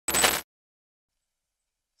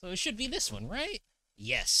So it should be this one, right?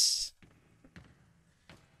 Yes.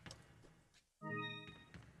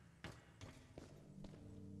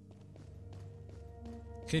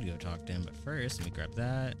 Could go talk to him, but first, let me grab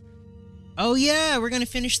that. Oh yeah, we're gonna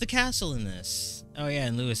finish the castle in this. Oh yeah,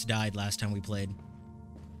 and Lewis died last time we played.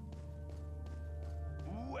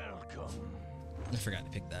 Welcome. I forgot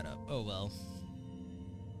to pick that up. Oh well.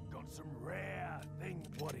 Got some rare things.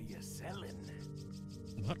 What are you selling?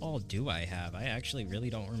 What all do I have? I actually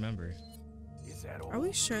really don't remember. Is that all? Are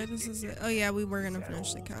we sure this is it? Oh yeah, we were gonna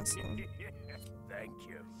finish the castle. Thank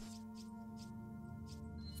you.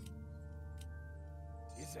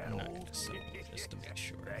 Is that I'm not all? gonna sell it, just to make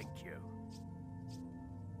sure. Thank you.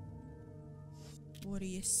 What are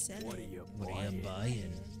you selling? What are you What are you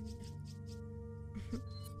buying?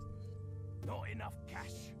 Not enough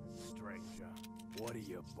cash, stranger. What are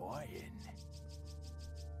you buying?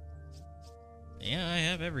 Yeah, I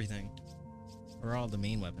have everything. Or all the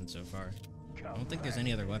main weapons so far. I don't think there's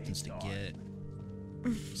any other weapons to get.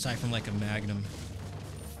 Aside from like a magnum.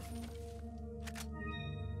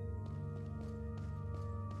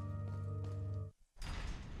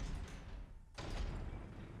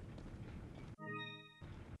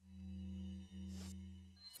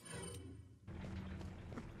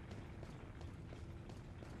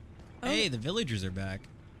 Oh. Hey, the villagers are back.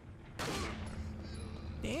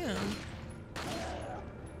 Damn.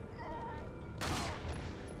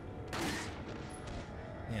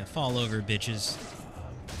 Yeah, fall over, bitches.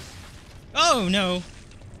 Oh, no!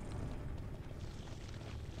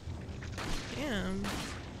 Damn.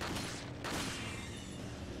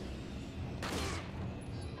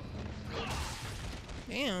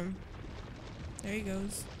 Damn. There he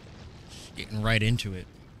goes. Getting right into it.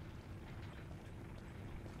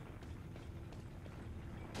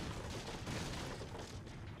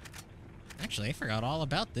 Actually, I forgot all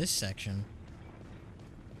about this section.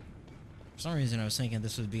 For some reason, I was thinking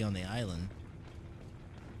this would be on the island.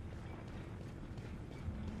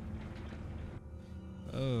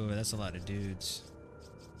 Oh, that's a lot of dudes.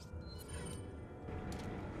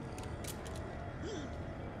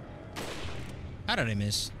 How did I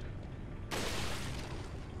miss?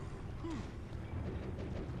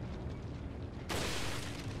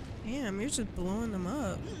 Damn, you're just blowing them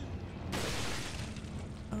up.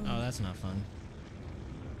 Oh, that's not fun.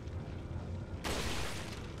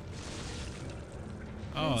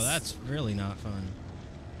 Oh, that's really not fun.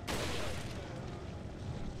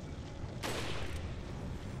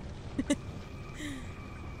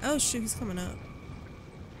 Oh shoot, he's coming up.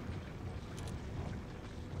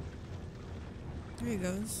 There he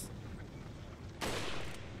goes.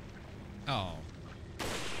 Oh.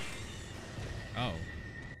 Oh.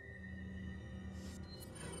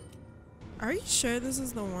 Are you sure this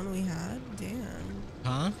is the one we had? Damn.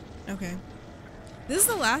 Huh? Okay. This is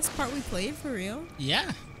the last part we played for real?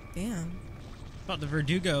 Yeah. Damn. Fought the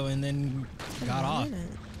Verdugo and then got off.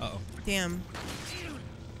 Uh-oh. Damn.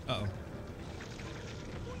 Uh-oh.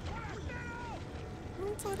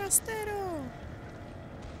 Un forastero.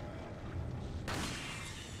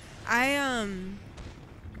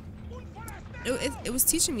 It was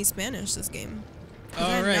teaching me Spanish, this game.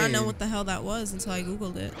 I did not know what the hell that was until I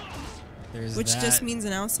googled it. There's Which that. just means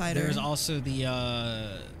an outsider. There's also the,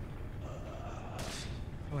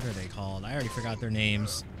 what are they called? I already forgot their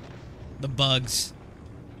names. The bugs.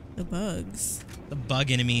 The bugs. The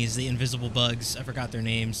bug enemies, the invisible bugs. I forgot their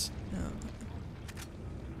names. Oh.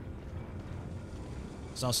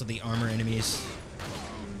 There's also the armor enemies.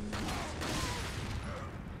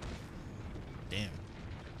 Damn.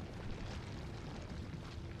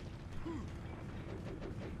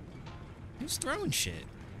 Who's throwing shit?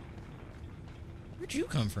 Where'd you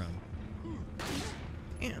come from?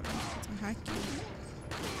 Damn. It's a hacky.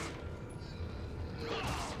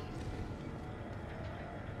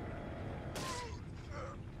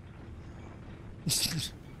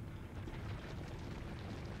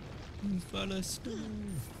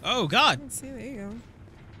 Oh God! Let's see, there you go.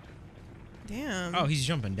 Damn. Oh, he's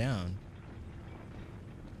jumping down.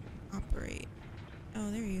 Operate.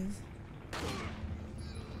 Oh, there he is.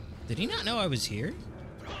 Did he not know I was here?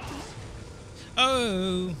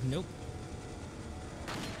 Oh, nope.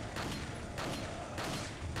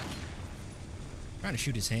 Trying to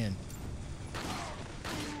shoot his hand.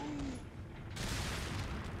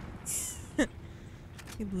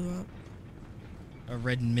 He blew up. A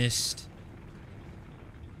red mist.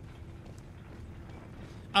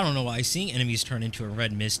 I don't know why seeing enemies turn into a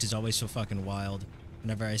red mist is always so fucking wild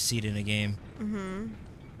whenever I see it in a game. Mm-hmm.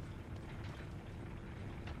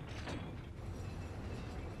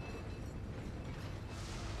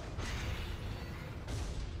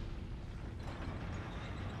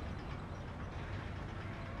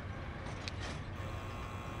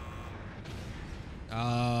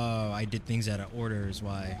 I did things out of order is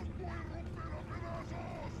why.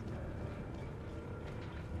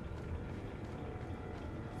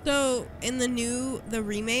 So, in the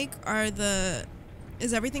remake,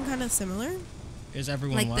 is everything kind of similar? Is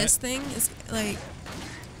everyone like what? This thing is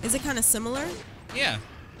it kind of similar? Yeah.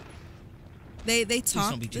 They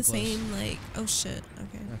talk the close. same, like, oh shit.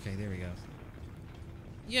 Okay. Okay, there we go.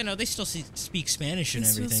 Yeah, no, they still speak Spanish and They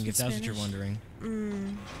still everything, speak if that's what you're Spanish.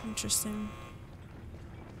 wondering. Interesting.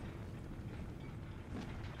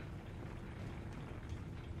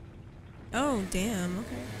 Oh, damn.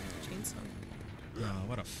 Okay. Chainsaw. Oh,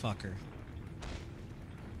 what a fucker.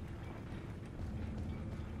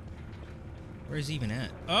 Where's he even at?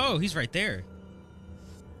 Oh, he's right there.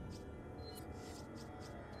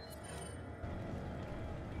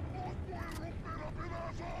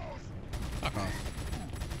 Fuck off.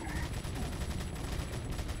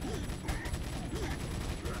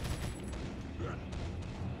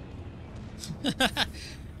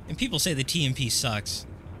 And people say the TMP sucks.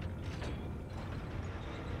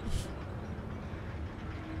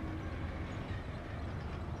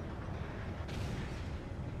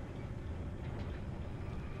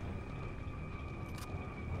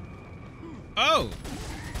 Oh!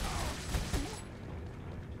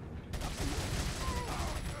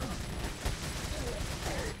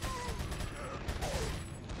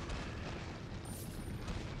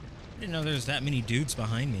 I didn't know there was that many dudes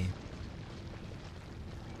behind me.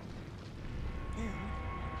 Yeah.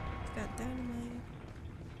 It's got dynamite.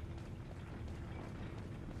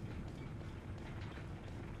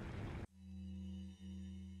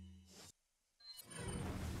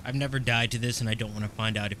 I've never died to this, and I don't want to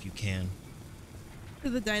find out if you can. To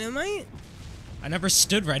the dynamite? I never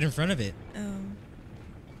stood right in front of it. Oh.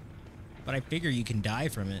 But I figure you can die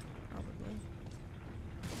from it. Probably.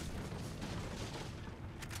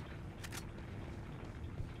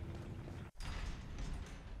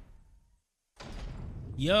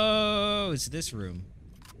 Yo, it's this room.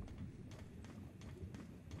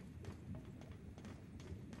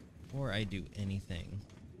 Before I do anything,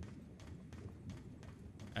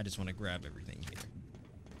 I just want to grab everything here.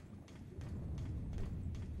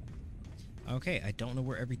 Okay, I don't know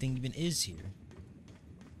where everything even is here.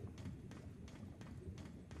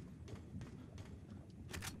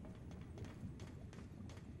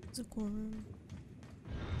 It's a cool room.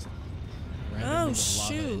 Randomly Oh, with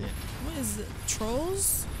lava in shoot. it. What is it?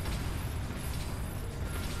 Trolls?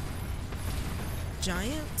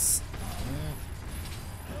 Giants? Yeah.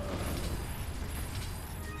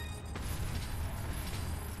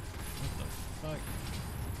 What the fuck?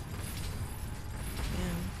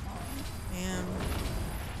 Damn.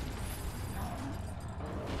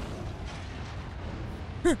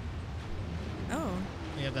 Oh,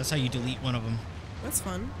 Yeah, that's how you delete one of them. that's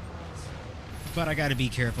fun. But I gotta be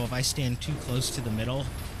careful. If I stand too close to the middle,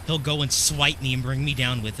 he'll go and swipe me and bring me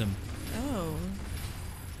down with him. Oh.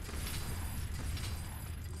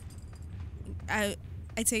 I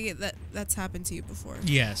take it that's happened to you before.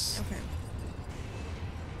 Yes. Okay.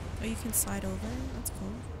 Oh, you can slide over? That's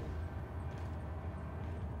cool.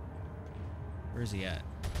 Where's he at?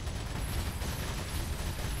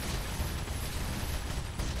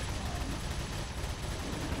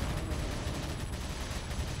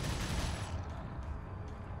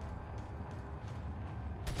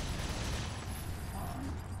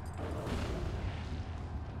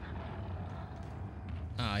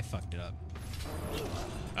 Ah, I fucked it up.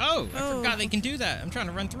 Oh, I Oh. forgot they can do that. I'm trying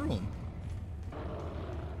to run through them.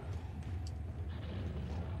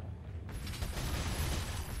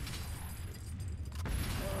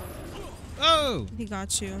 Oh! He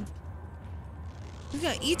got you. He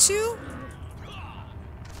gonna eat you?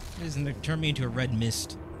 He's gonna turn me into a red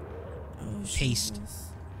mist. Oh, Paste. Jesus.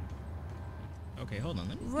 Okay, hold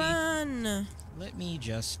on. Run! Let me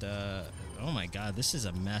just, oh my god, this is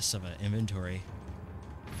a mess of an inventory.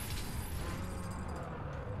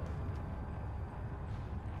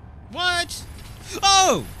 What?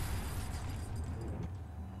 Oh!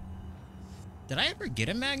 Did I ever get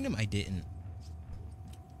a Magnum? I didn't.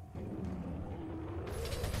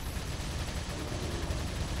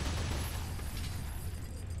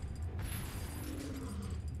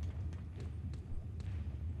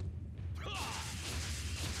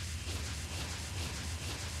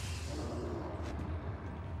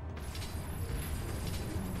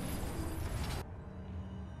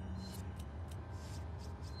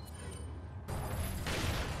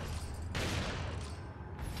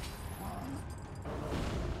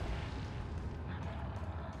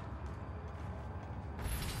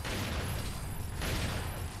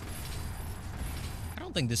 I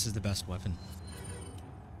don't think this is the best weapon.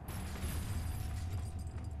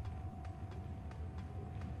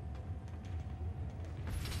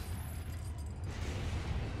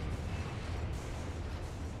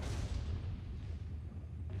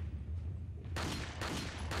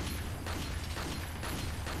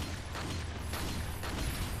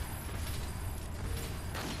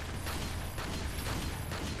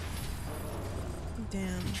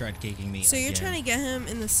 Damn. He tried caking me. So again. you're trying to get him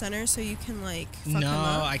in the center so you can like fuck him No,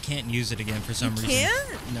 up? I can't use it again for some reason.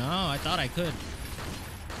 Can't? No, I thought I could.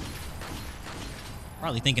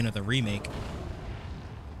 Probably thinking of the remake.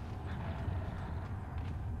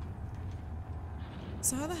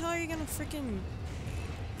 So how the hell are you gonna freaking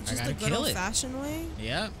just gotta the good kill old it. fashioned way?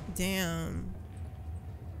 Yep. Damn.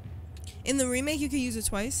 In the remake, you could use it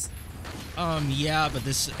twice. Yeah, but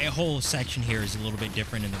this whole section here is a little bit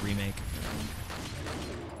different in the remake.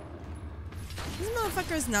 This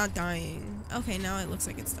motherfucker is not dying. Okay, now it looks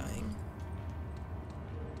like it's dying.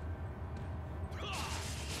 Oh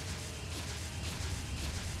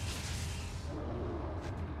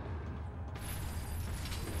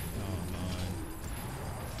man,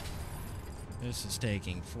 this is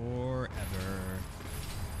taking forever.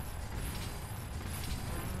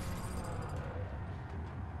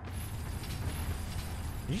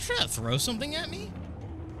 Did you try to throw something at me?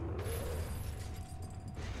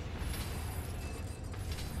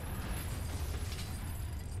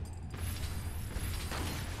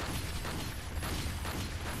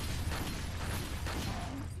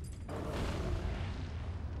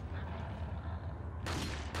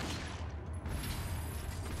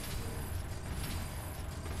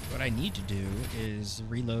 What I need to do is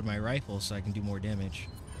reload my rifle so I can do more damage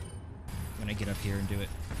when I get up here and do it.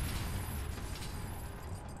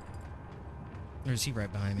 Or is he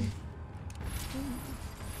right behind me?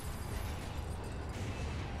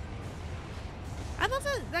 I thought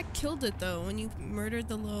that killed it though when you murdered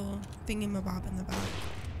the little thingamabob in the back.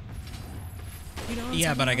 You know what I'm Yeah,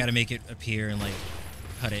 talking but I about? gotta make it appear and like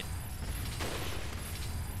cut it.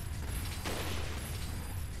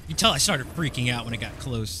 You tell I started freaking out when it got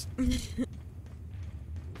close.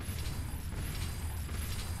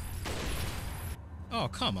 Oh,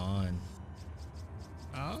 come on.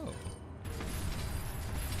 Oh.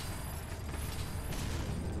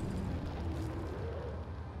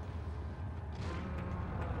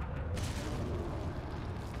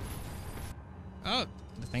 Oh,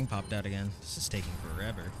 the thing popped out again. This is taking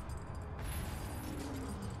forever.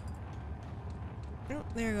 Oh,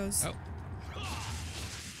 there it goes. Oh.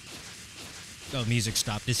 Oh, music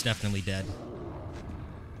stopped. It's definitely dead.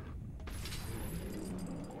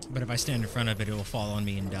 But if I stand in front of it, it will fall on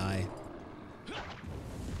me and die.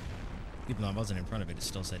 Even though I wasn't in front of it, it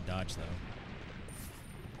still said dodge, though.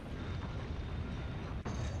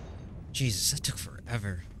 Jesus, that took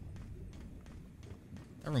forever.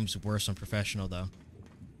 That room's worse on professional, though.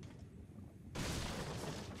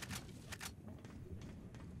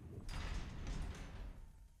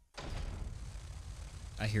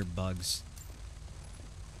 I hear bugs.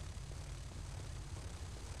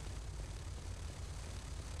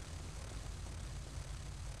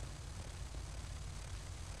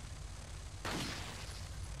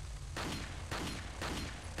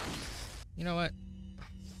 You know what?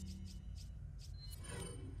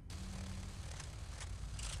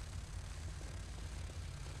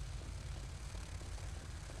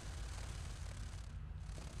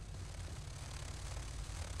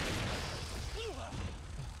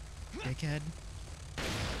 Dickhead.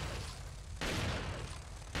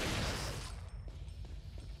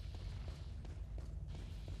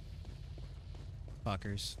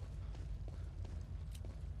 Fuckers.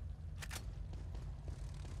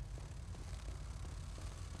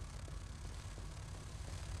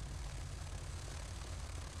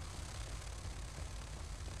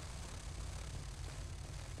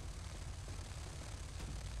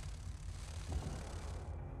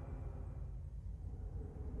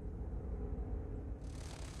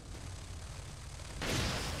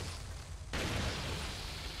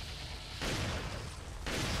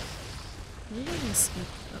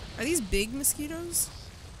 Are these big mosquitoes?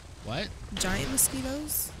 What? Giant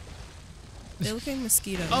mosquitoes? They look like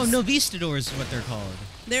mosquitoes. Oh, novistadors is what they're called.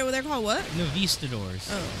 They're called what? Novistadors.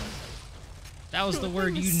 Oh. That was the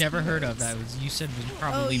word you never heard of. That was you said was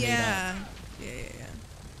probably made up. Yeah, yeah.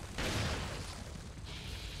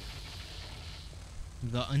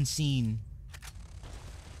 The unseen.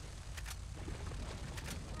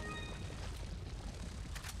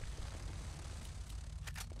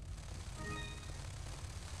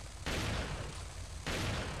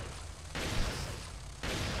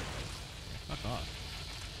 Fuck off.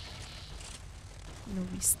 No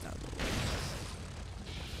vista.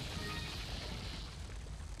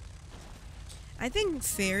 I think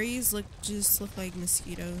fairies just look like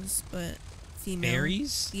mosquitoes, but female.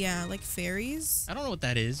 Fairies? Yeah, like fairies. I don't know what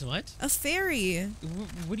that is. What? A fairy.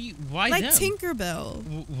 What do you? Why Like them?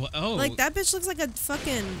 Tinkerbell. Oh. Like that bitch looks like a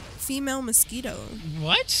fucking female mosquito.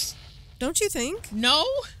 What? Don't you think? No.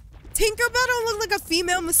 Tinkerbell don't look like a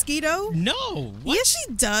female mosquito. No. What? Yes,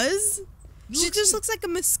 she does. She just looks like a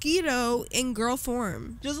mosquito in girl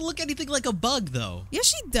form. Doesn't look anything like a bug, though. Yes,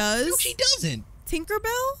 she does. No, she doesn't.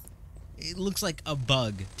 Tinkerbell? It looks like a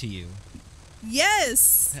bug to you.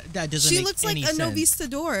 Yes. That doesn't She make looks any like a sense.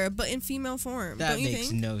 Novistador, but in female form. That don't you makes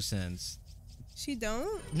think? no sense. She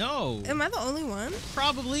don't? No. Am I the only one?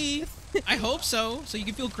 Probably. I hope so, so you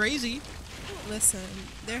can feel crazy. Listen,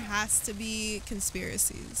 there has to be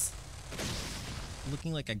conspiracies.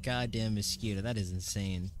 Looking like a goddamn mosquito. That is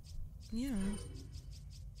insane. Yeah.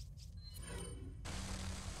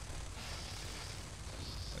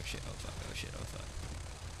 Oh shit, oh fuck, oh shit, oh fuck.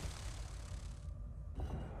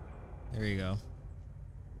 There you go.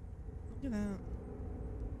 Look at that.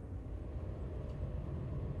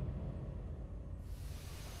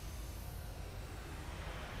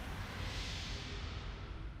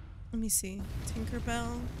 Let me see.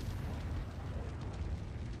 Tinkerbell.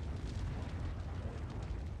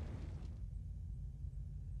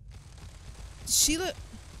 She look.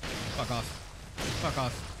 Fuck off. Fuck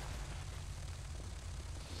off.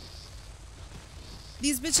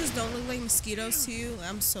 These bitches don't look like mosquitoes to you.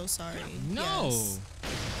 I'm so sorry. No. Yes.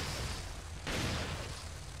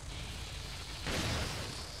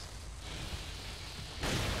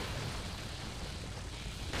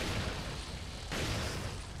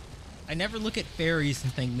 I never look at fairies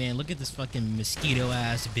and think, man, look at this fucking mosquito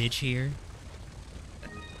ass bitch here.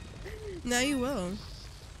 Now you will.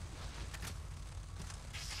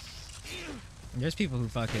 There's people who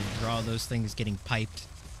fucking draw those things getting piped.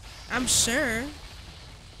 I'm sure.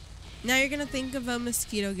 Now you're gonna think of a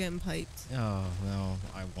mosquito getting piped. Oh, no,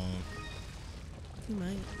 I won't. You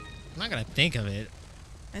might. I'm not gonna think of it.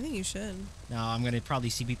 I think you should. No, I'm gonna probably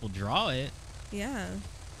see people draw it. Yeah.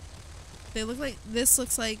 They look like. This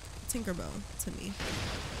looks like Tinkerbell to me.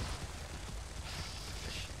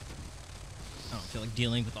 I don't feel like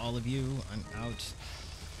dealing with all of you. I'm out.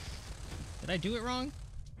 Did I do it wrong?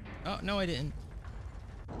 Oh, no, I didn't.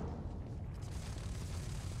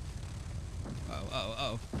 Oh, oh,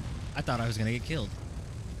 oh. I thought I was gonna get killed.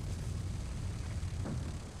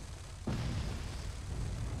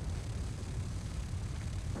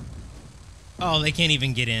 Oh, they can't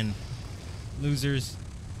even get in. Losers.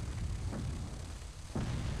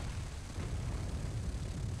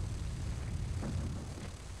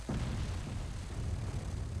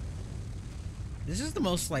 This is the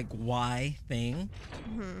most, like, why thing.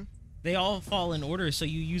 Mm-hmm. They all fall in order, so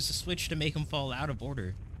you use the switch to make them fall out of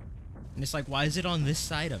order. And it's like, why is it on this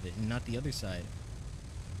side of it and not the other side?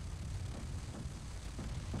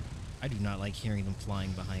 I do not like hearing them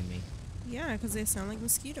flying behind me. Yeah, because they sound like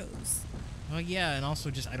mosquitoes. Oh yeah, and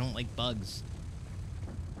also just I don't like bugs.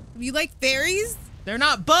 You like fairies? They're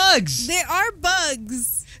not bugs! They are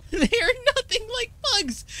bugs. They are nothing like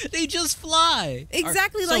bugs! They just fly!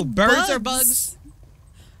 Exactly So like birds are bugs?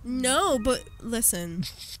 No, but listen.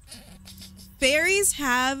 Fairies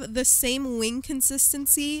have the same wing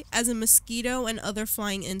consistency as a mosquito and other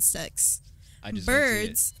flying insects. I just don't see it.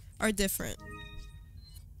 Birds are different.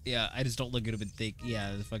 Yeah, I just don't look at them and think,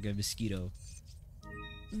 yeah, the fucking mosquito.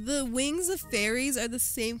 The wings of fairies are the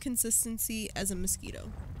same consistency as a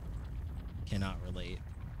mosquito. Cannot relate.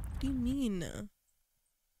 What do you mean?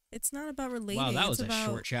 It's not about relating. Wow, that was it's a about...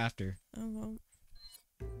 short chapter. Oh, well.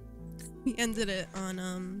 We ended it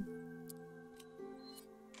on,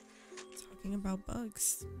 talking about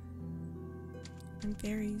bugs. And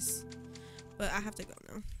fairies. But I have to go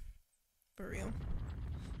now. For real.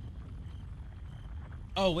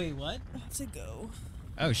 Oh, wait, what? I have to go.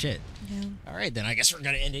 Oh, shit. Yeah. Alright, then I guess we're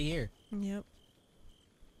gonna end it here. Yep.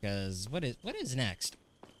 Because, what is next?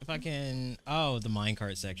 If I can... Oh, the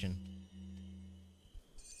minecart section.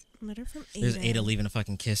 Letter from Ada. There's Ada leaving a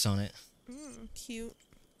fucking kiss on it. Cute.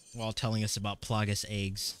 While telling us about Plagus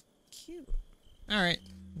eggs. Cute. Alright,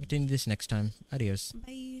 continue this next time. Adios.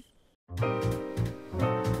 Bye.